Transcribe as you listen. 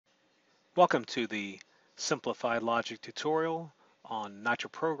Welcome to the Simplified Logic tutorial on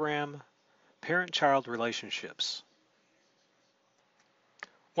Nitro-PROGRAM, Parent-Child Relationships.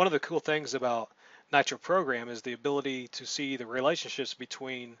 One of the cool things about Nitro-PROGRAM is the ability to see the relationships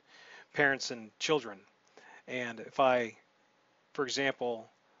between parents and children. And if I, for example,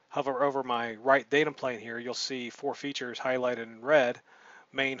 hover over my right datum plane here, you'll see four features highlighted in red: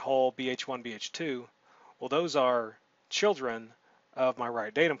 main, whole, BH1, BH2. Well, those are children of my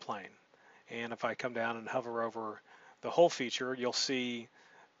right datum plane. And if I come down and hover over the whole feature, you'll see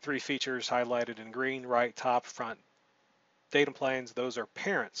three features highlighted in green: right, top, front datum planes. Those are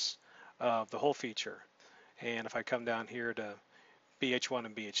parents of the whole feature. And if I come down here to BH1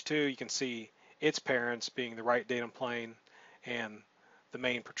 and BH2, you can see its parents being the right datum plane and the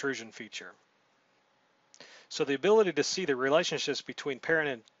main protrusion feature. So the ability to see the relationships between parent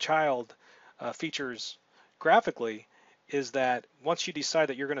and child features graphically is that once you decide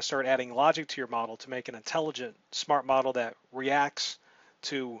that you're going to start adding logic to your model to make an intelligent, smart model that reacts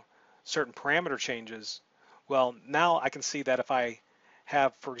to certain parameter changes, well, now I can see that if I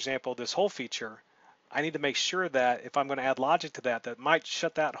have, for example, this whole feature, I need to make sure that if I'm going to add logic to that, that might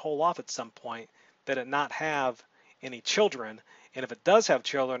shut that whole off at some point, that it not have any children. And if it does have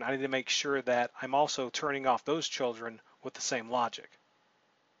children, I need to make sure that I'm also turning off those children with the same logic.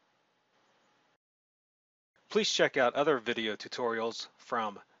 Please check out other video tutorials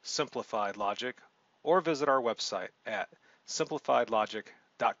from Simplified Logic or visit our website at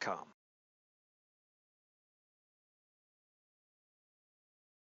simplifiedlogic.com.